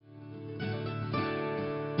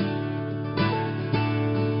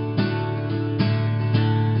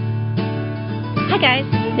guys,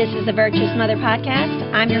 this is the Virtuous Mother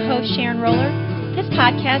Podcast. I'm your host, Sharon Roller. This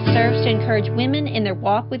podcast serves to encourage women in their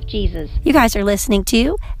walk with Jesus. You guys are listening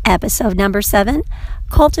to episode number 7,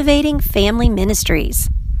 Cultivating Family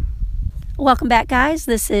Ministries. Welcome back, guys.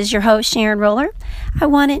 This is your host, Sharon Roller. I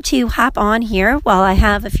wanted to hop on here while I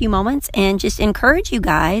have a few moments and just encourage you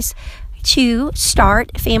guys to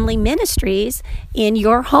start family ministries in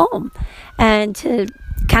your home and to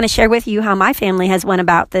kind of share with you how my family has went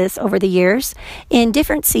about this over the years. In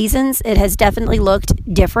different seasons, it has definitely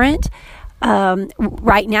looked different.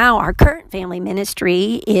 Right now, our current family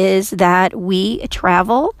ministry is that we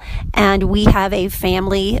travel and we have a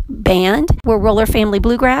family band. We're Roller Family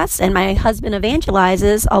Bluegrass, and my husband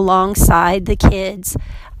evangelizes alongside the kids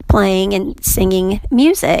playing and singing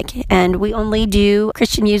music. And we only do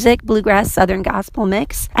Christian music, bluegrass, Southern gospel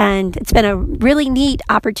mix. And it's been a really neat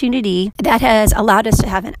opportunity that has allowed us to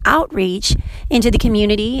have an outreach into the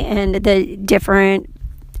community and the different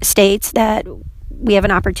states that we have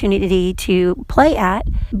an opportunity to play at.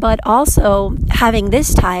 But also having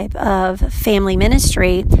this type of family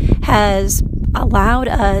ministry has allowed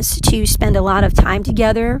us to spend a lot of time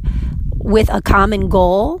together with a common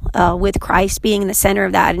goal, with Christ being the center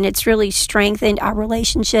of that. And it's really strengthened our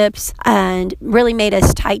relationships and really made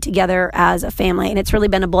us tight together as a family. And it's really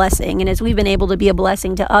been a blessing. And as we've been able to be a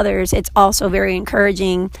blessing to others, it's also very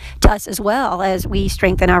encouraging to us as well as we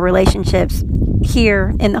strengthen our relationships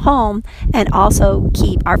here in the home and also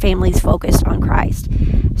keep our families focused on Christ.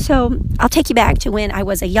 So I'll take you back to when I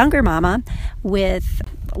was a younger mama with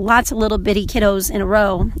lots of little bitty kiddos in a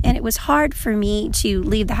row, and it was hard for me to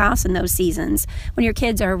leave the house in those seasons. When your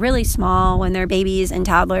kids are really small, when they're babies and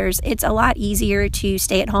toddlers, it's a lot easier to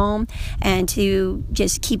stay at home and to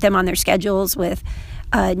just keep them on their schedules with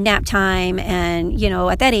nap time. And, you know,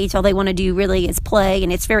 at that age, all they want to do really is play,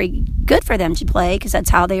 and it's very good for them to play because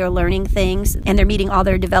that's how they are learning things and they're meeting all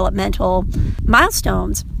their developmental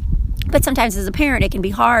milestones. But sometimes as a parent, it can be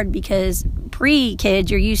hard because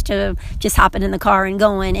pre-kids, you're used to just hopping in the car and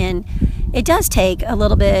going, and it does take a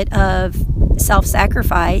little bit of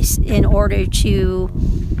self-sacrifice in order to,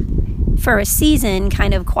 for a season,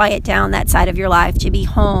 kind of quiet down that side of your life, to be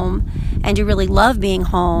home and to really love being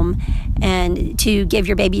home and to give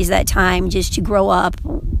your babies that time just to grow up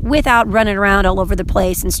without running around all over the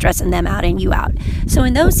place and stressing them out and you out. So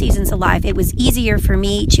in those seasons of life, it was easier for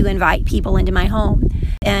me to invite people into my home.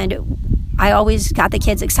 And I always got the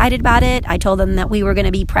kids excited about it. I told them that we were going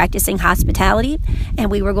to be practicing hospitality and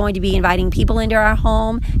we were going to be inviting people into our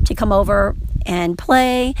home to come over and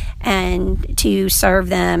play and to serve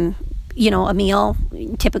them, you know, a meal.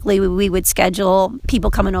 Typically, we would schedule people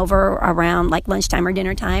coming over around like lunchtime or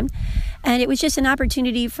dinner time. And it was just an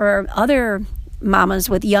opportunity for other mamas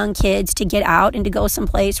with young kids to get out and to go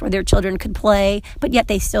someplace where their children could play, but yet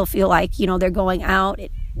they still feel like, you know, they're going out.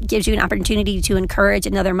 It gives you an opportunity to encourage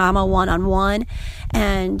another mama one-on-one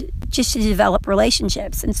and just to develop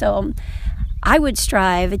relationships. And so I would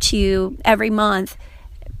strive to every month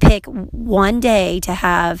pick one day to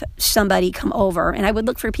have somebody come over. And I would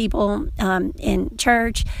look for people in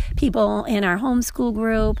church, people in our homeschool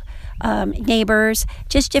group, neighbors,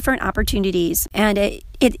 just different opportunities. And it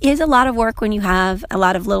is a lot of work when you have a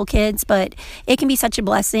lot of little kids, but it can be such a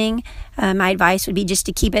blessing. My advice would be just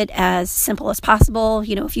to keep it as simple as possible.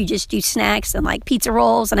 You know, if you just do snacks and like pizza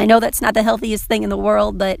rolls, and I know that's not the healthiest thing in the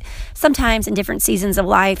world, but sometimes in different seasons of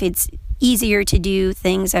life, it's easier to do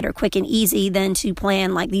things that are quick and easy than to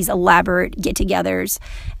plan like these elaborate get-togethers.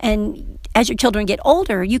 And as your children get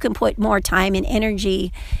older, you can put more time and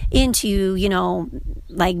energy into, you know,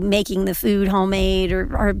 like making the food homemade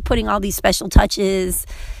or putting all these special touches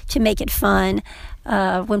to make it fun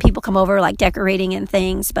when people come over, like decorating and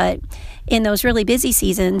things. But in those really busy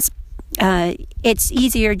seasons, it's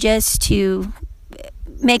easier just to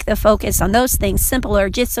make the focus on those things simpler,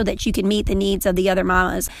 just so that you can meet the needs of the other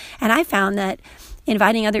mamas. And I found that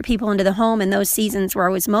inviting other people into the home in those seasons where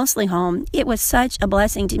I was mostly home, it was such a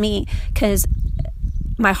blessing to me because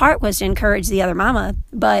my heart was to encourage the other mama,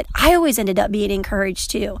 but I always ended up being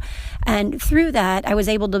encouraged too. And through that, I was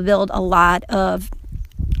able to build a lot of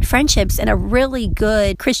friendships and a really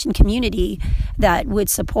good Christian community that would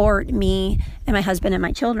support me and my husband and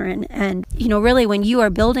my children. And, you know, really when you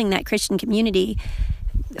are building that Christian community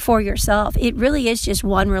for yourself, it really is just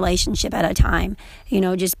one relationship at a time, you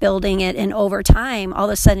know, just building it. And over time, all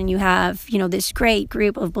of a sudden you have, you know, this great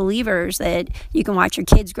group of believers that you can watch your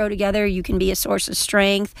kids grow together. You can be a source of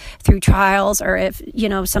strength through trials, or if, you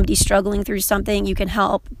know, somebody's struggling through something, you can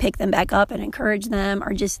help pick them back up and encourage them,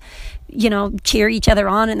 or just, you know, cheer each other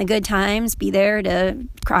on in the good times, be there to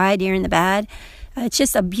cry during the bad. It's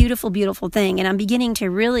just a beautiful, beautiful thing. And I'm beginning to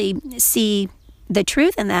really see the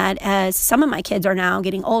truth in that, as some of my kids are now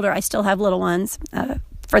getting older, I still have little ones.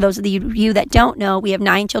 For those of you that don't know, we have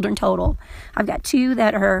 9 children total. I've got 2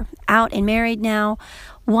 that are out and married now,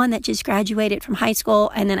 1 that just graduated from high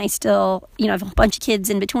school, and then I still, have a bunch of kids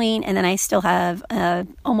in between, and then I still have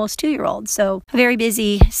almost 2-year-old. So a very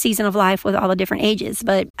busy season of life with all the different ages.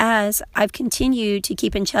 But as I've continued to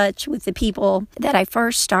keep in touch with the people that I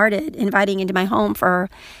first started inviting into my home for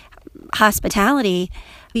hospitality,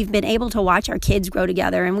 we've been able to watch our kids grow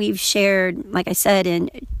together, and we've shared, like I said,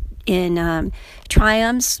 in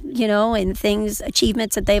triumphs, and things,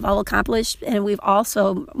 achievements that they've all accomplished. And we've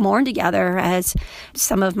also mourned together as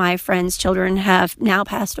some of my friends' children have now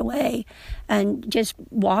passed away, and just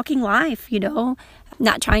walking life,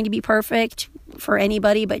 not trying to be perfect for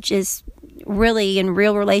anybody, but just really in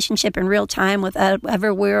real relationship in real time with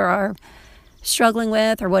whatever we are struggling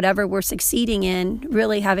with or whatever we're succeeding in,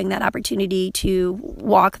 really having that opportunity to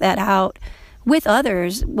walk that out with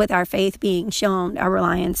others, with our faith being shown, our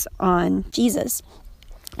reliance on Jesus.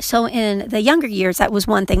 So in the younger years, that was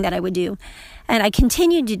one thing that I would do. And I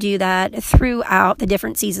continued to do that throughout the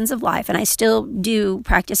different seasons of life. And I still do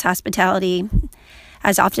practice hospitality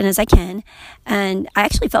as often as I can. And I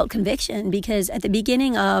actually felt conviction because at the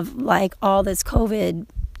beginning of all this COVID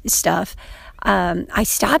stuff, I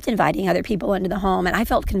stopped inviting other people into the home, and I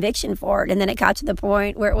felt conviction for it. And then it got to the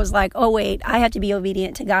point where it was like, oh, wait, I have to be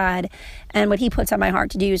obedient to God and what he puts on my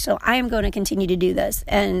heart to do. So I am going to continue to do this.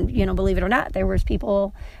 And, believe it or not, there was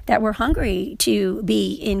people that were hungry to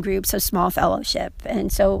be in groups of small fellowship.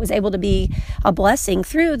 And so it was able to be a blessing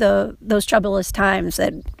through those troublous times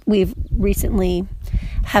that we've recently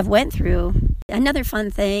have went through. Another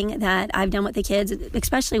fun thing that I've done with the kids,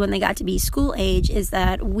 especially when they got to be school age, is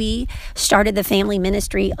that we started the family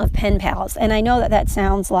ministry of Pen Pals. And I know that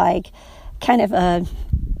sounds like kind of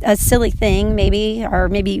a silly thing, maybe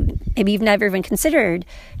you've never even considered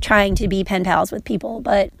trying to be pen pals with people,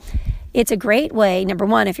 but it's a great way, number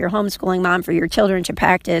one, if you're a homeschooling mom, for your children to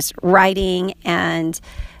practice writing and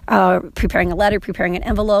preparing a letter, preparing an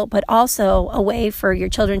envelope, but also a way for your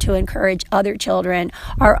children to encourage other children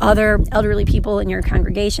or other elderly people in your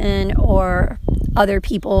congregation or other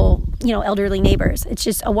people, elderly neighbors. It's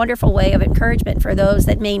just a wonderful way of encouragement for those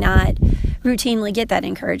that may not routinely get that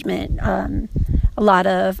encouragement. A lot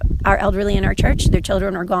of our elderly in our church, their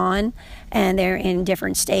children are gone and they're in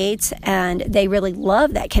different states, and they really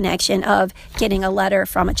love that connection of getting a letter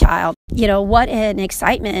from a child. What an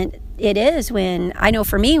excitement it is when, I know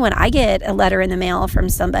for me, when I get a letter in the mail from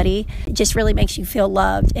somebody, it just really makes you feel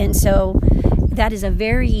loved. And so that is a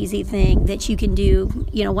very easy thing that you can do,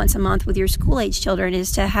 once a month with your school-age children,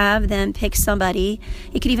 is to have them pick somebody.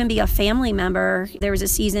 It could even be a family member. There was a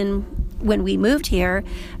season when we moved here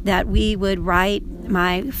that we would write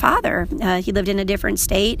my father. He lived in a different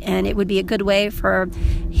state, and it would be a good way for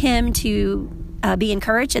him to be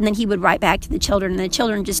encouraged, and then he would write back to the children, and the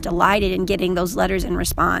children just delighted in getting those letters in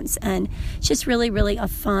response. And it's just really, really a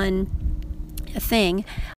fun thing.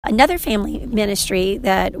 Another family ministry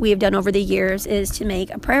that we have done over the years is to make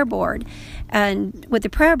a prayer board. And with the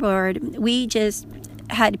prayer board, we just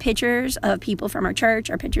had pictures of people from our church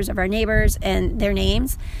or pictures of our neighbors and their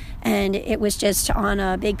names. And it was just on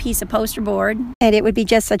a big piece of poster board. And it would be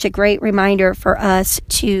just such a great reminder for us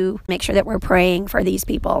to make sure that we're praying for these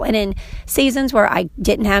people. And in seasons where I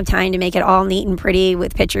didn't have time to make it all neat and pretty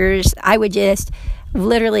with pictures, I would just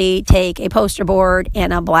literally take a poster board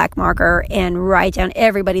and a black marker and write down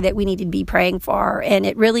everybody that we needed to be praying for. And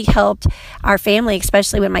it really helped our family,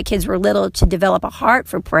 especially when my kids were little, to develop a heart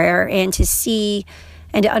for prayer and to see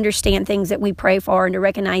and to understand things that we pray for and to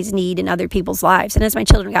recognize need in other people's lives. And as my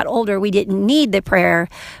children got older, we didn't need the prayer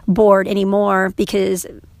board anymore because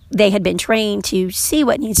they had been trained to see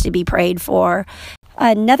what needs to be prayed for.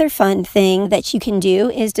 Another fun thing that you can do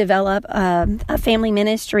is develop a family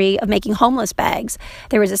ministry of making homeless bags.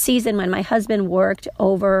 There was a season when my husband worked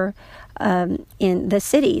over in the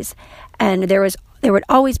cities, and there would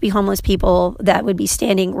always be homeless people that would be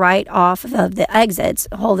standing right off of the exits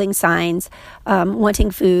holding signs,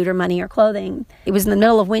 wanting food or money or clothing. It was in the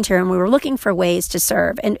middle of winter, and we were looking for ways to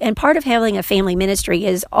serve. And part of having a family ministry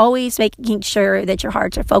is always making sure that your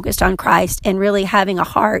hearts are focused on Christ and really having a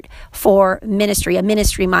heart for ministry, a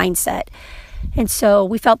ministry mindset. And so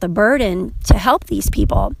we felt the burden to help these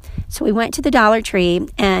people. So we went to the Dollar Tree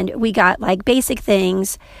and we got basic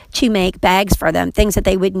things to make bags for them, things that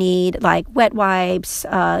they would need, like wet wipes,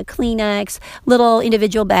 Kleenex, little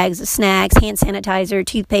individual bags of snacks, hand sanitizer,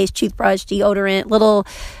 toothpaste, toothbrush, deodorant, little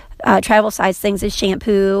travel size things as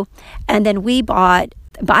shampoo. And then we bought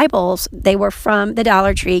Bibles, they were from the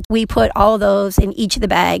Dollar Tree. We put all of those in each of the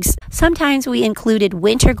bags. Sometimes we included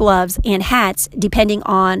winter gloves and hats depending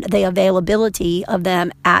on the availability of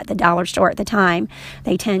them at the dollar store at the time.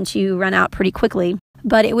 They tend to run out pretty quickly.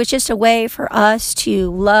 But it was just a way for us to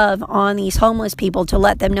love on these homeless people, to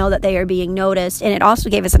let them know that they are being noticed. And it also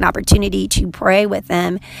gave us an opportunity to pray with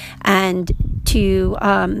them and to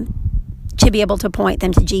be able to point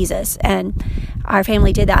them to Jesus. And our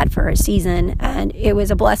family did that for a season, and it was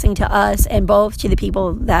a blessing to us and both to the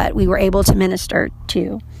people that we were able to minister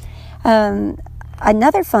to.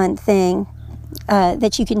 Another fun thing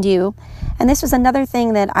that you can do, and this was another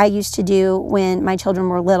thing that I used to do when my children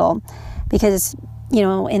were little, because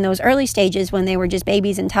in those early stages when they were just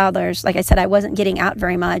babies and toddlers, like I said, I wasn't getting out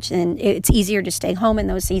very much, and it's easier to stay home in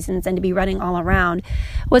those seasons than to be running all around,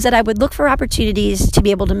 was that I would look for opportunities to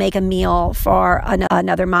be able to make a meal for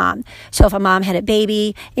another mom. So if a mom had a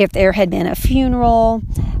baby, if there had been a funeral,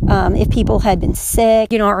 if people had been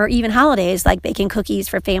sick, or even holidays, like baking cookies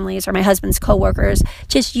for families or my husband's coworkers,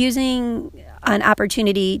 just using an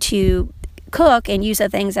opportunity to cook and use the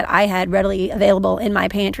things that I had readily available in my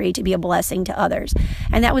pantry to be a blessing to others.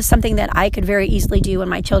 And that was something that I could very easily do when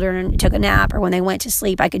my children took a nap or when they went to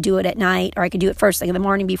sleep. I could do it at night, or I could do it first thing in the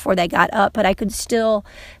morning before they got up, but I could still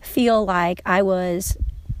feel like I was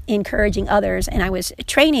encouraging others and I was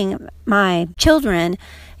training my children.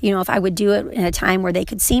 If I would do it in a time where they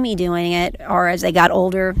could see me doing it, or as they got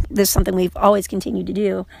older. This is something we've always continued to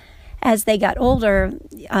do. As they got older,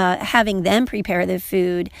 having them prepare the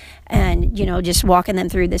food and, just walking them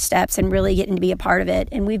through the steps and really getting to be a part of it.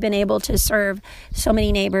 And we've been able to serve so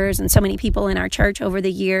many neighbors and so many people in our church over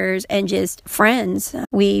the years, and just friends.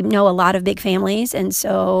 We know a lot of big families. And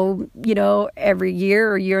so, every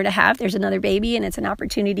year or year and a half, there's another baby, and it's an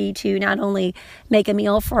opportunity to not only make a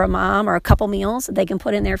meal for a mom or a couple meals that they can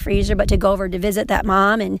put in their freezer, but to go over to visit that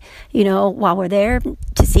mom and, while we're there,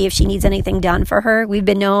 to see if she needs anything done for her. We've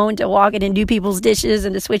been known to walk in and do people's dishes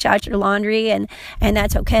and to switch out your laundry, and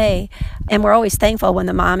that's okay. And we're always thankful when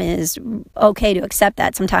the mom is okay to accept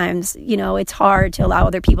that. Sometimes, it's hard to allow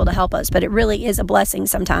other people to help us, but it really is a blessing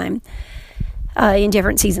sometime in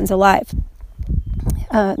different seasons of life.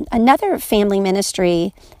 Another family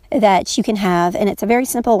ministry that you can have, and it's a very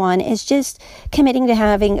simple one, is just committing to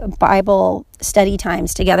having Bible study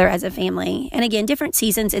times together as a family. And again, different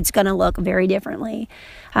seasons, it's going to look very differently.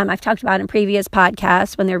 I've talked about in previous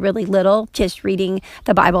podcasts, when they're really little, just reading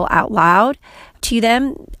the Bible out loud to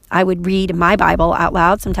them. I would read my Bible out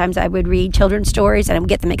loud. Sometimes I would read children's stories and I would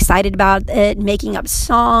get them excited about it, making up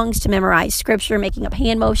songs to memorize scripture, making up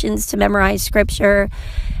hand motions to memorize scripture.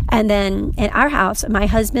 And then in our house, my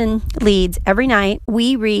husband leads every night.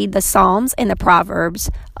 We read the Psalms and the Proverbs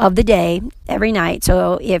of the day every night.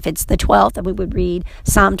 So if it's the 12th, then we would read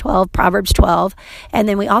Psalm 12, Proverbs 12. And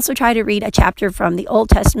then we also try to read a chapter from the Old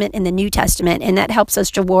Testament and the New Testament. And that helps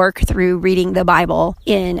us to work through reading the Bible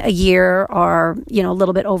in a year, or, a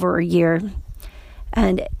little bit over a year.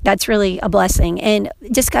 And that's really a blessing. And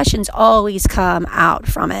discussions always come out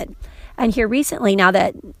from it. And here recently, now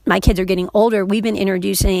that my kids are getting older, we've been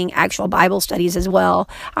introducing actual Bible studies as well.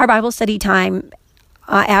 Our Bible study time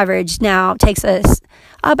average now takes us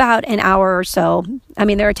about an hour or so. I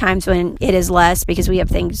mean, there are times when it is less because we have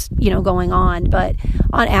things, going on, but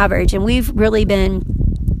on average. And we've really been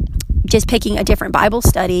just picking a different Bible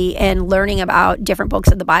study and learning about different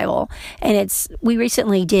books of the Bible. And we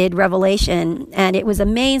recently did Revelation, and it was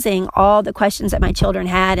amazing, all the questions that my children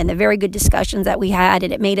had and the very good discussions that we had.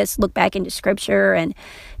 And it made us look back into scripture and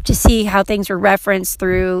to see how things were referenced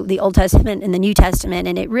through the Old Testament and the New Testament.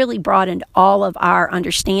 And it really broadened all of our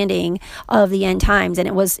understanding of the end times. And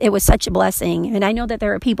it was such a blessing. And I know that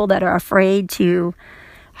there are people that are afraid to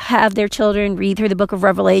have their children read through the book of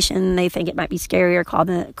Revelation. They think it might be scary or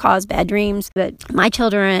cause bad dreams. But my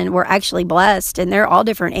children were actually blessed, and they're all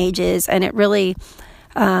different ages. And it really,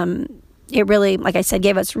 like I said,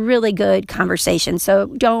 gave us really good conversation. So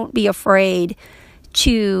don't be afraid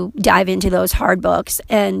to dive into those hard books.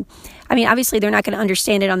 And I mean, obviously they're not going to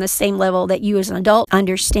understand it on the same level that you as an adult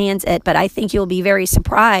understands it, but I think you'll be very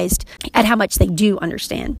surprised at how much they do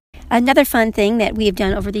understand. Another fun thing that we have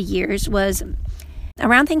done over the years was,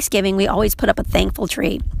 around Thanksgiving, we always put up a thankful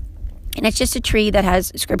tree. And it's just a tree that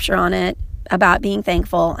has scripture on it about being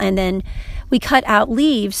thankful. And then we cut out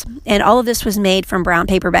leaves, and all of this was made from brown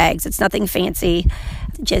paper bags. It's nothing fancy,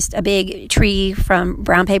 just a big tree from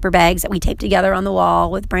brown paper bags that we taped together on the wall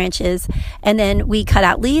with branches. And then we cut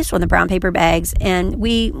out leaves from the brown paper bags, and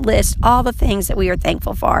we list all the things that we are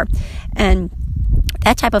thankful for. And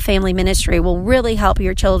that type of family ministry will really help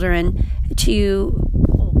your children to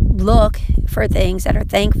look for things that are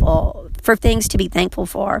thankful for things to be thankful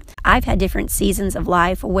for. I've had different seasons of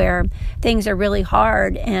life where things are really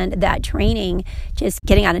hard, and that training, just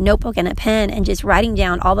getting out a notebook and a pen and just writing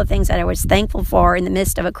down all the things that I was thankful for in the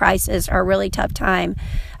midst of a crisis or a really tough time,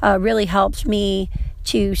 really helped me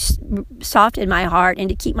to soften my heart and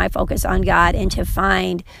to keep my focus on God and to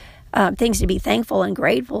find things to be thankful and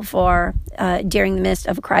grateful for during the midst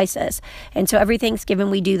of a crisis. And so every Thanksgiving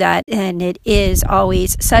we do that, and it is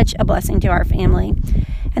always such a blessing to our family.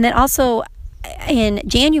 And then also in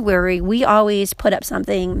January, we always put up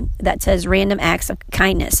something that says random acts of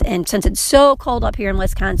kindness. And since it's so cold up here in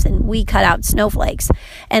Wisconsin, we cut out snowflakes.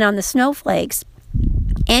 And on the snowflakes,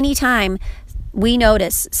 anytime we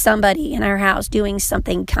notice somebody in our house doing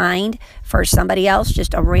something kind for somebody else,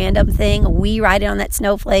 just a random thing, we write it on that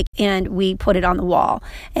snowflake and we put it on the wall.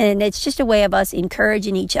 And it's just a way of us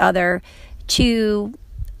encouraging each other to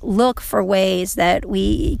look for ways that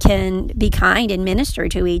we can be kind and minister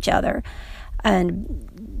to each other,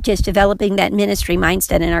 and just developing that ministry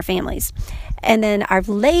mindset in our families. And then our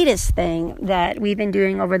latest thing that we've been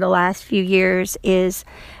doing over the last few years is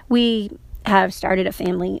we have started a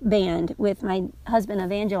family band with my husband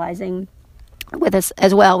evangelizing with us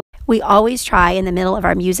as well. We always try in the middle of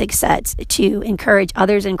our music sets to encourage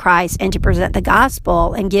others in Christ and to present the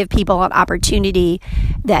gospel and give people an opportunity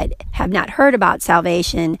that have not heard about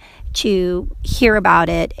salvation to hear about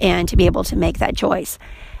it and to be able to make that choice.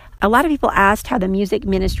 A lot of people asked how the music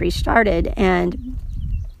ministry started, and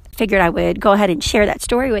figured I would go ahead and share that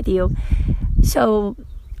story with you. So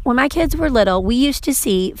when my kids were little, we used to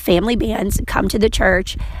see family bands come to the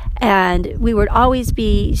church, and we would always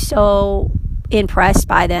be so impressed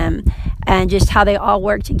by them and just how they all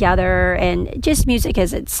work together, and just music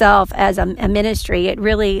as itself as a ministry. It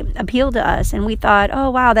really appealed to us, and we thought,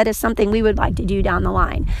 oh wow, that is something we would like to do down the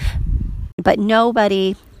line. But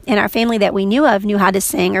nobody in our family that we knew of knew how to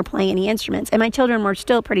sing or play any instruments, and my children were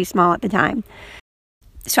still pretty small at the time.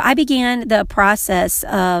 So I began the process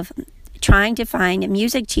of trying to find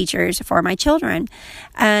music teachers for my children,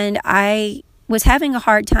 and I was having a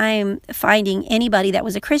hard time finding anybody that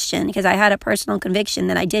was a Christian, because I had a personal conviction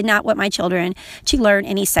that I did not want my children to learn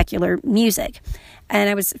any secular music. And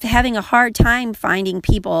I was having a hard time finding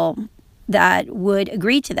people that would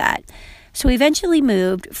agree to that. So we eventually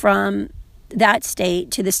moved from that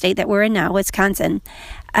state to the state that we're in now, Wisconsin.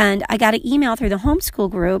 And I got an email through the homeschool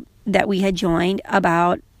group that we had joined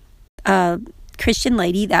about a Christian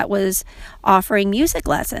lady that was offering music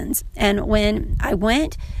lessons. And when I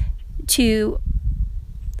went to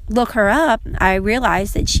look her up, I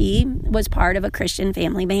realized that she was part of a Christian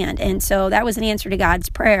family band. And so that was an answer to God's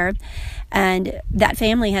prayer. And that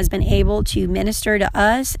family has been able to minister to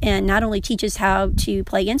us and not only teach us how to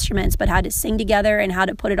play instruments, but how to sing together and how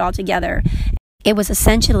to put it all together. It was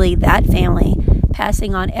essentially that family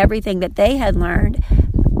passing on everything that they had learned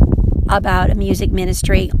about a music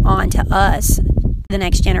ministry onto us, the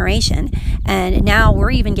next generation. And now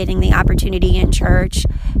we're even getting the opportunity in church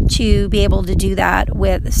to be able to do that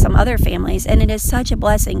with some other families. And it is such a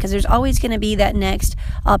blessing, because there's always going to be that next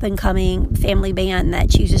up and coming family band that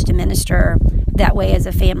chooses to minister that way as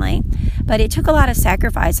a family. But it took a lot of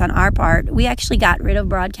sacrifice on our part. We actually got rid of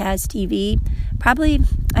broadcast TV probably,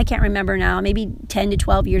 I can't remember now, maybe 10 to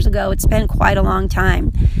 12 years ago. It's been quite a long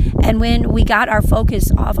time. And when we got our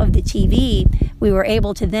focus off of the TV, we were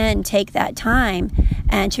able to then take that time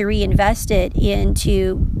and to reinvest it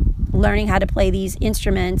into learning how to play these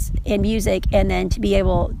instruments and music, and then to be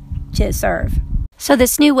able to serve. So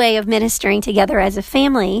this new way of ministering together as a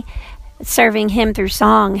family, serving Him through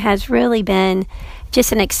song, has really been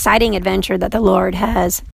just an exciting adventure that the Lord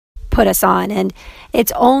has put us on. And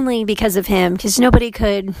it's only because of Him, because nobody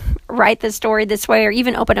could write the story this way or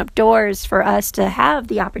even open up doors for us to have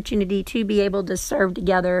the opportunity to be able to serve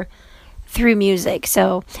together through music.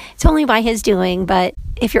 So it's only by His doing. But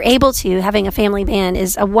if you're able to, having a family band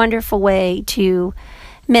is a wonderful way to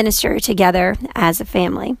minister together as a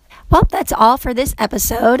family. Well, that's all for this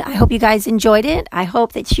episode. I hope you guys enjoyed it. I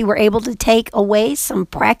hope that you were able to take away some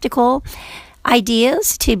practical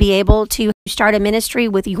ideas to be able to start a ministry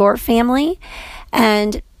with your family.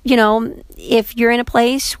 And you know, if you're in a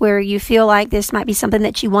place where you feel like this might be something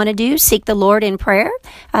that you want to do, seek the Lord in prayer.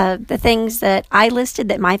 The things that I listed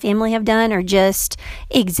that my family have done are just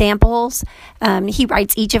examples. He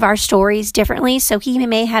writes each of our stories differently, so He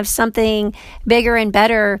may have something bigger and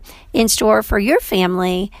better in store for your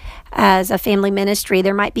family as a family ministry.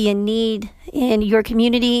 There might be a need in your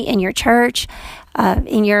community, in your church,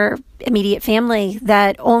 in your immediate family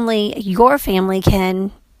that only your family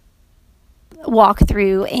can walk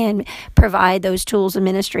through and provide those tools of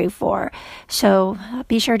ministry for. So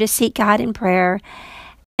be sure to seek God in prayer.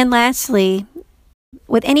 And lastly,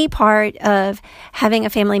 with any part of having a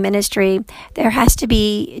family ministry, there has to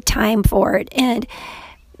be time for it. And,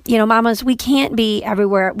 mamas, we can't be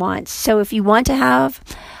everywhere at once. So if you want to have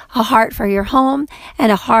a heart for your home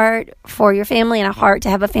and a heart for your family and a heart to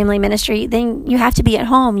have a family ministry, then you have to be at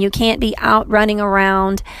home. You can't be out running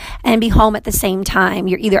around and be home at the same time.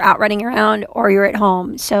 You're either out running around or you're at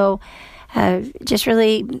home. So just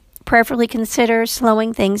really prayerfully consider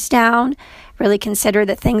slowing things down. Really consider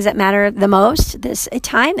the things that matter the most. This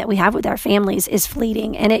time that we have with our families is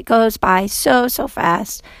fleeting, and it goes by so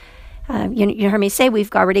fast. You heard me say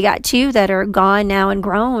we've already got 2 that are gone now and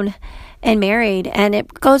grown and married, and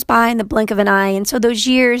it goes by in the blink of an eye. And so those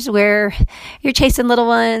years where you're chasing little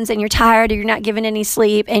ones and you're tired or you're not given any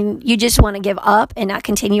sleep and you just want to give up and not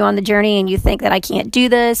continue on the journey, and you think that I can't do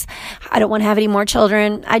this, I don't want to have any more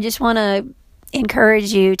children, I just want to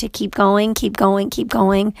encourage you to keep going,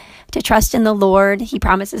 to trust in the Lord. He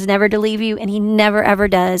promises never to leave you, and He never ever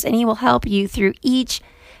does. And He will help you through each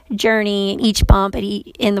journey and each bump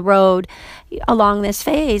in the road along this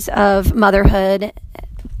phase of motherhood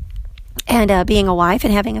and being a wife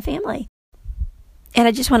and having a family. And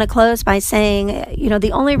I just want to close by saying,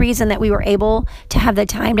 the only reason that we were able to have the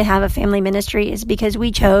time to have a family ministry is because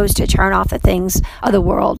we chose to turn off the things of the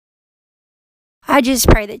world. I just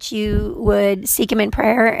pray that you would seek Him in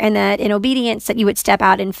prayer, and that in obedience that you would step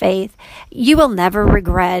out in faith. You will never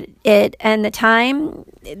regret it. And the time,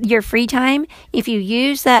 your free time, if you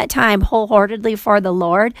use that time wholeheartedly for the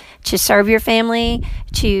Lord, to serve your family,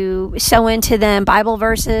 to sow into them Bible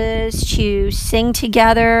verses, to sing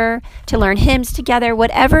together, to learn hymns together,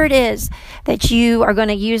 whatever it is that you are going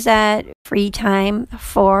to use that free time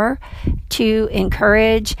for, to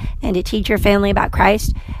encourage and to teach your family about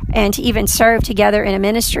Christ and to even serve together in a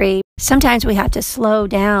ministry. Sometimes we have to slow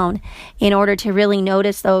down in order to really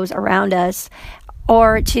notice those around us,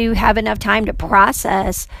 or to have enough time to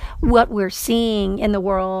process what we're seeing in the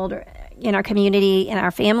world, in our community, in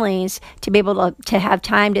our families, to be able to have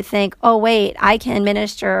time to think, oh, wait, I can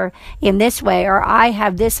minister in this way, or I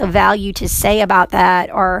have this of value to say about that,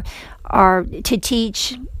 or to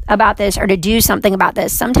teach about this, or to do something about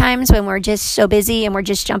this. Sometimes when we're just so busy and we're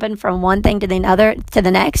just jumping from one thing to the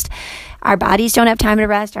next, our bodies don't have time to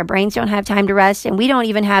rest, our brains don't have time to rest, and we don't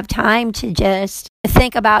even have time to just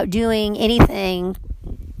think about doing anything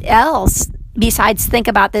else besides think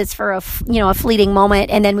about this for a fleeting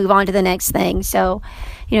moment and then move on to the next thing. So,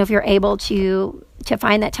 if you're able to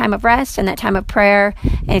find that time of rest and that time of prayer,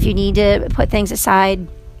 and if you need to put things aside,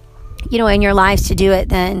 in your lives to do it,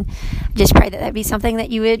 then just pray that that'd be something that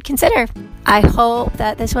you would consider. I hope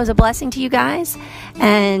that this was a blessing to you guys,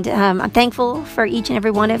 and I'm thankful for each and every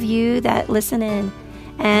one of you that listen in.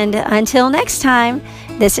 And until next time,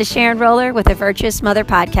 this is Sharon Roller with the Virtuous Mother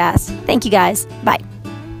Podcast. Thank you guys. Bye.